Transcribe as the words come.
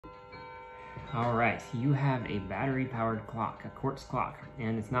All right, you have a battery-powered clock, a quartz clock,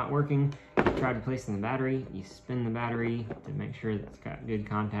 and it's not working. You tried replacing the battery, you spin the battery to make sure that it's got good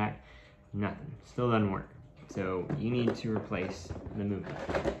contact, nothing, still doesn't work. So you need to replace the movement,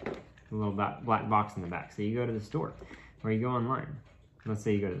 the little black box in the back. So you go to the store, or you go online. Let's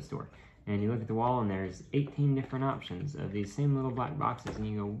say you go to the store, and you look at the wall, and there's 18 different options of these same little black boxes, and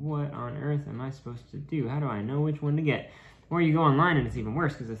you go, what on earth am I supposed to do? How do I know which one to get? Or you go online and it's even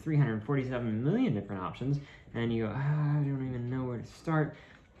worse because there's 347 million different options, and you go, I don't even know where to start.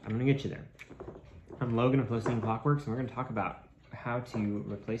 I'm gonna get you there. I'm Logan of Clockworks, and we're gonna talk about how to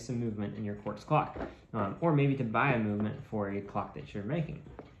replace a movement in your quartz clock, or maybe to buy a movement for a clock that you're making.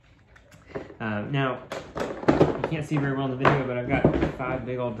 Now, you can't see very well in the video, but I've got 5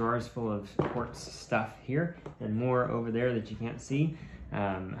 big old drawers full of quartz stuff here, and more over there that you can't see.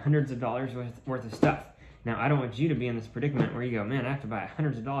 Hundreds of dollars worth of stuff. Now, I don't want you to be in this predicament where you go, man, I have to buy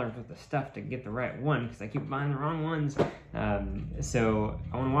hundreds of dollars worth of stuff to get the right one because I keep buying the wrong ones. So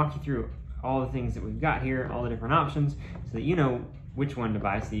I want to walk you through all the things that we've got here, all the different options, so that you know which one to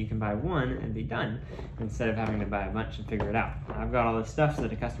buy, so you can buy one and be done instead of having to buy a bunch and figure it out. I've got all this stuff so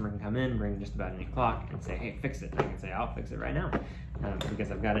that a customer can come in, bring just about any clock, and say, hey, fix it. I can say, I'll fix it right now because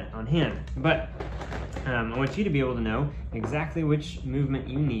I've got it on hand. But I want you to be able to know exactly which movement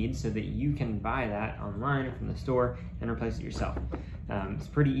you need so that you can buy that online or from the store and replace it yourself. It's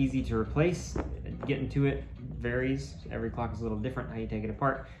pretty easy to replace. Getting to it varies. Every clock is a little different how you take it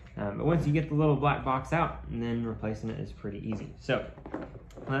apart. But once you get the little black box out, then replacing it is pretty easy. So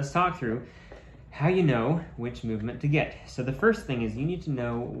let's talk through how you know which movement to get. So the first thing is you need to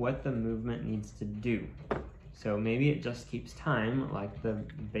know what the movement needs to do. So maybe it just keeps time, like the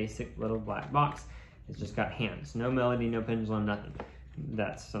basic little black box. It's just got hands, no melody, no pendulum, nothing.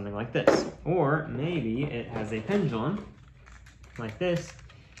 That's something like this. Or maybe it has a pendulum, like this.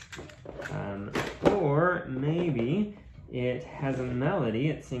 Or maybe it has a melody,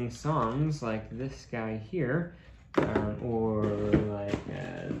 it sings songs like this guy here, or like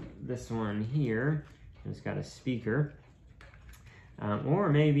this one here, it's got a speaker. Or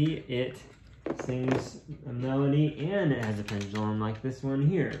maybe it sings a melody and it has a pendulum like this one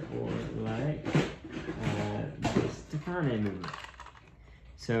here, or like this Takane movement.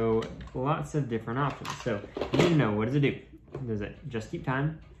 So lots of different options. So you need to know, what does it do? Does it just keep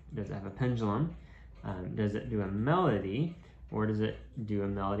time? Does it have a pendulum? Does it do a melody, or does it do a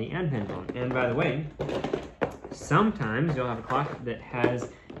melody and pendulum? And by the way, sometimes you'll have a clock that has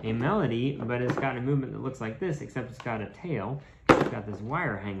a melody, but it's got a movement that looks like this, except it's got a tail. It's got this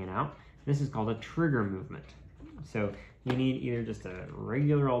wire hanging out. This is called a trigger movement. So you need either just a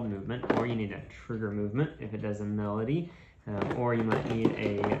regular old movement, or you need a trigger movement if it does a melody, or you might need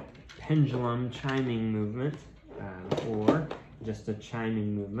a pendulum chiming movement, or just a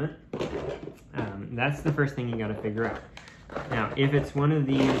chiming movement. That's the first thing you got to figure out. Now, if it's one of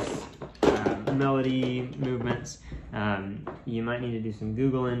these melody movements, you might need to do some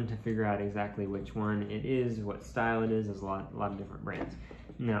Googling to figure out exactly which one it is, what style it is. There's a lot of different brands.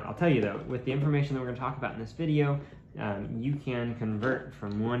 Now, I'll tell you though, with the information that we're going to talk about in this video, you can convert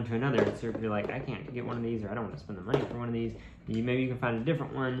from one to another. So if you're like, I can't get one of these, or I don't want to spend the money for one of these, maybe you can find a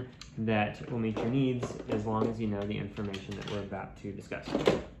different one that will meet your needs as long as you know the information that we're about to discuss.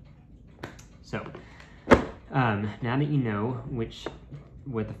 So, now that you know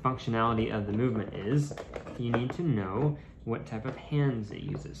what the functionality of the movement is, you need to know what type of hands it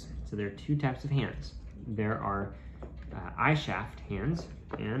uses. So there are 2 types of hands. There are eye shaft hands,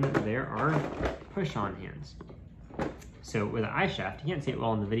 and there are push-on hands. So with an eye shaft, you can't see it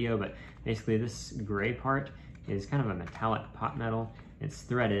well in the video, but basically this gray part is kind of a metallic pot metal. It's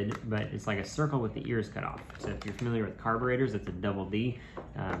threaded, but it's like a circle with the ears cut off. So if you're familiar with carburetors, it's a double D.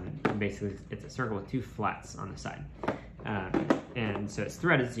 Basically, it's a circle with 2 flats on the side. And so it's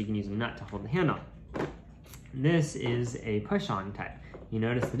threaded, so you can use a nut to hold the hand on. This is a push-on type. You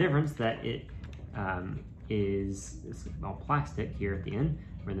notice the difference that it is all plastic here at the end,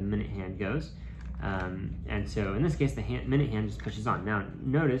 where the minute hand goes. And so in this case, the minute hand just pushes on. Now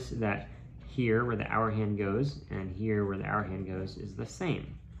notice that here where the hour hand goes and here where the hour hand goes is the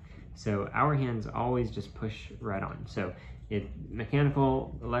same. So hour hands always just push right on. So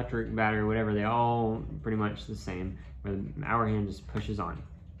mechanical, electric, battery, whatever, they all pretty much the same, where the hour hand just pushes on.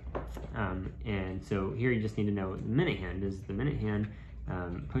 And so here you just need to know the minute hand. Does the minute hand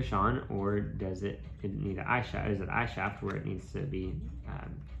push on, or does it need an eye shaft? Is it eye shaft where it needs to be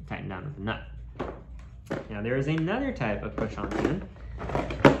tightened down with a nut? Now there is another type of push-on hand.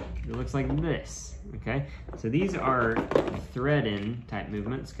 It looks like this. Okay, so these are thread-in type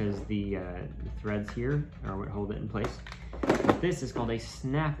movements because the threads here are what hold it in place. But this is called a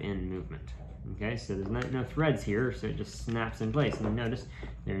snap-in movement. Okay, so there's no threads here, so it just snaps in place. And you notice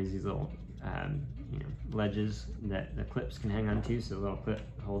there's these little ledges that the clips can hang on to, so the little clip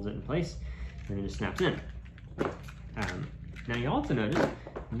holds it in place, and it just snaps in. Now you also notice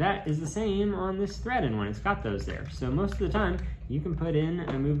that is the same on this thread and when it's got those there. So most of the time, you can put in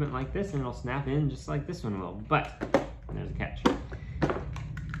a movement like this and it'll snap in just like this one will, but there's a catch.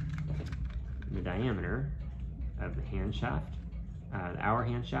 The diameter of the hand shaft, the hour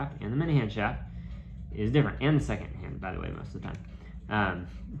hand shaft and the minute hand shaft is different, and the second hand, by the way, most of the time.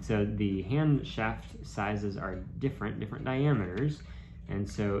 So the hand shaft sizes are different diameters, and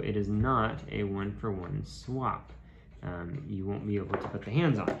so it is not a one-for-one swap. You won't be able to put the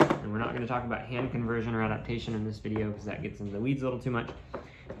hands on. And we're not going to talk about hand conversion or adaptation in this video because that gets into the weeds a little too much.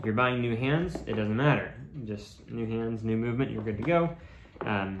 If you're buying new hands, it doesn't matter. Just new hands, new movement, you're good to go.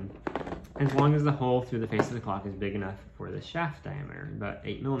 As long as the hole through the face of the clock is big enough for the shaft diameter, about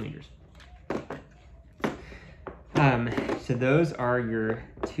 8 millimeters. So those are your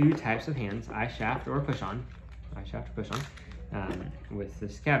two types of hands, eye shaft or push on. Eye shaft or push on. With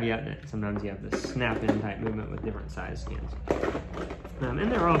this caveat that sometimes you have the snap-in type movement with different size hands.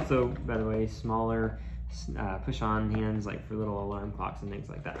 And there are also, by the way, smaller push-on hands, like for little alarm clocks and things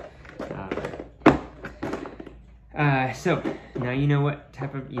like that. So now you know what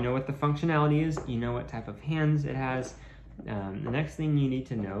the functionality is, you know what type of hands it has. The next thing you need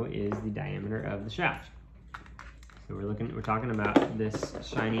to know is the diameter of the shaft. So we're talking about this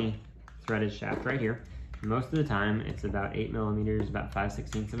shiny threaded shaft right here. Most of the time, it's about 8 millimeters, about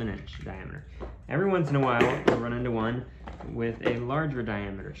 5/16 of an inch diameter. Every once in a while, we'll run into one with a larger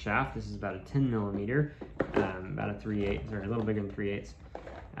diameter shaft. This is about a 10 millimeter, about a 3/8, or a little bigger than 3/8.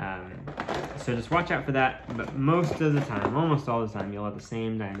 So just watch out for that, but most of the time, almost all the time, you'll have the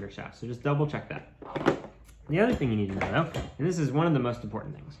same diameter shaft. So just double check that. The other thing you need to know though, and this is one of the most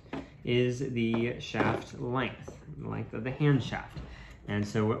important things, is the shaft length, the length of the hand shaft. And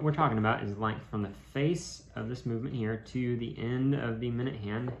so what we're talking about is length from the face of this movement here to the end of the minute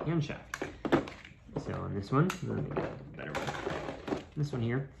hand shaft. So on this one, let me get a better one. This one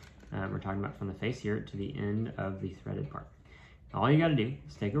here, we're talking about from the face here to the end of the threaded part. All you gotta do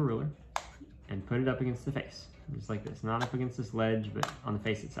is take a ruler and put it up against the face, just like this. Not up against this ledge, but on the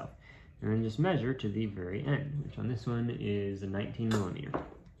face itself. And then just measure to the very end, which on this one is a 19 millimeter.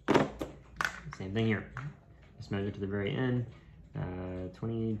 Same thing here. Just measure to the very end.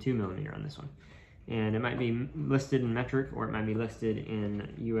 22 millimeter on this one, and it might be listed in metric or it might be listed in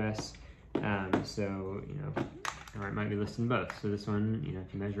US, so or it might be listed in both. So this one,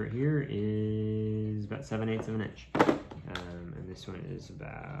 if you measure it here, is about 7/8 of an inch, and this one is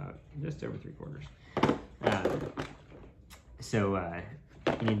about just over 3/4. So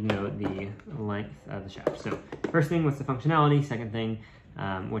you need to know the length of the shaft. So first thing, what's the functionality? Second thing,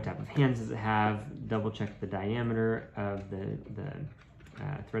 what type of hands does it have? Double check the diameter of the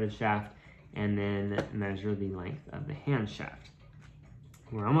threaded shaft, and then measure the length of the hand shaft.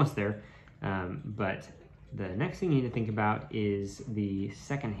 We're almost there, but the next thing you need to think about is the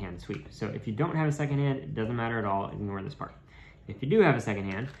second hand sweep. So if you don't have a second hand, it doesn't matter at all, ignore this part. If you do have a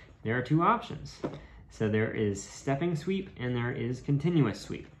second hand, there are two options. So there is stepping sweep and there is continuous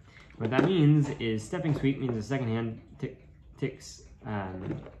sweep. What that means is stepping sweep means the second hand ticks,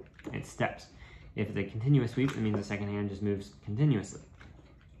 it steps. If it's a continuous sweep, it means the second hand just moves continuously.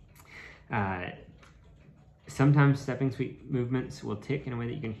 Sometimes stepping sweep movements will tick in a way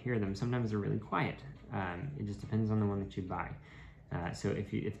that you can hear them. Sometimes they're really quiet. It just depends on the one that you buy. So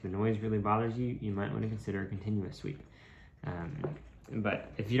if the noise really bothers you, you might want to consider a continuous sweep.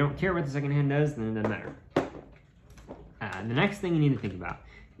 But if you don't care what the second hand does, then it doesn't matter. The next thing you need to think about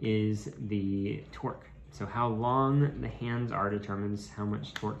is the torque. So how long the hands are determines how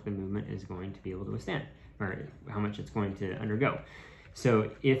much torque the movement is going to be able to withstand, or how much it's going to undergo.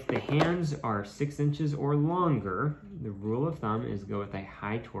 So if the hands are 6 inches or longer, the rule of thumb is go with a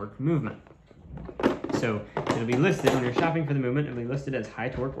high torque movement. So it'll be listed, when you're shopping for the movement, it'll be listed as high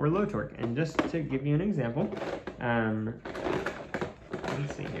torque or low torque. And just to give you an example, let's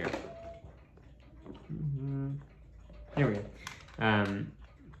see here. There we go.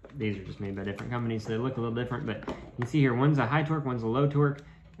 These are just made by different companies, so they look a little different, but you can see here, one's a high torque, one's a low torque,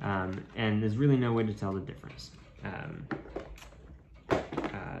 and there's really no way to tell the difference.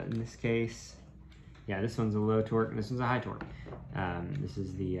 In this case, yeah, this one's a low torque and this one's a high torque. This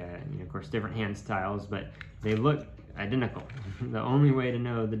is the, of course, different hand styles, but they look identical. The only way to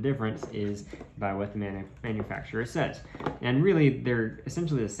know the difference is by what the manufacturer says. And really, they're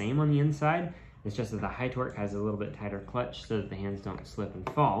essentially the same on the inside. It's just that the high torque has a little bit tighter clutch so that the hands don't slip and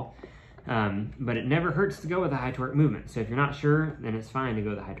fall. But it never hurts to go with a high torque movement. So if you're not sure, then it's fine to go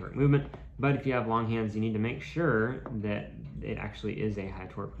with a high torque movement. But if you have long hands, you need to make sure that it actually is a high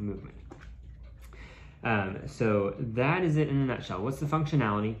torque movement. So that is it in a nutshell. What's the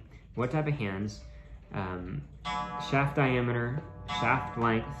functionality? What type of hands? Shaft diameter, shaft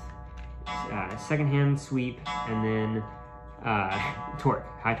length, second hand sweep, and then torque,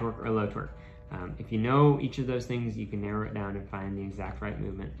 high torque or low torque. If you know each of those things, you can narrow it down and find the exact right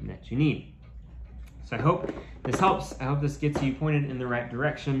movement that you need. So I hope this helps. I hope this gets you pointed in the right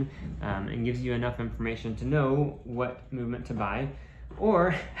direction and gives you enough information to know what movement to buy.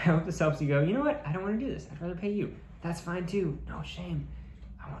 Or I hope this helps you go, you know what, I don't want to do this. I'd rather pay you. That's fine too. No shame.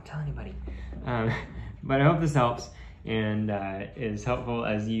 I won't tell anybody. But I hope this helps and is helpful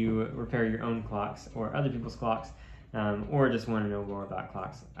as you repair your own clocks or other people's clocks, or just want to know more about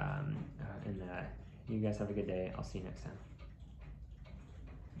clocks. And you guys have a good day. I'll see you next time.